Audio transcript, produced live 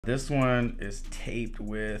This one is taped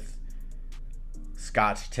with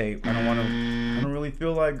Scotch tape. I don't really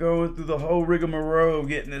feel like going through the whole rigmarole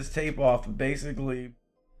getting this tape off. Basically,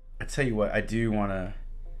 I tell you what, I do want to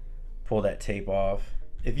pull that tape off.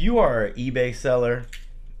 If you are an eBay seller,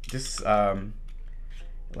 just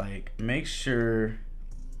like make sure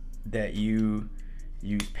that you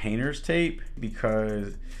use painter's tape,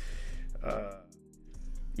 because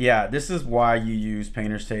yeah, this is why you use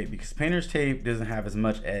painter's tape, because painter's tape doesn't have as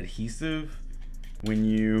much adhesive. When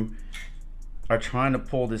you are trying to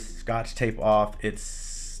pull this Scotch tape off,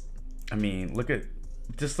 it's, I mean, look at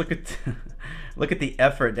look at the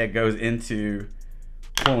effort that goes into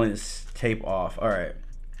pulling this tape off. All right,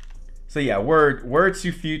 so yeah, word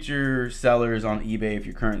to future sellers on eBay, if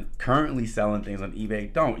you're currently selling things on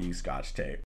eBay, don't use Scotch tape.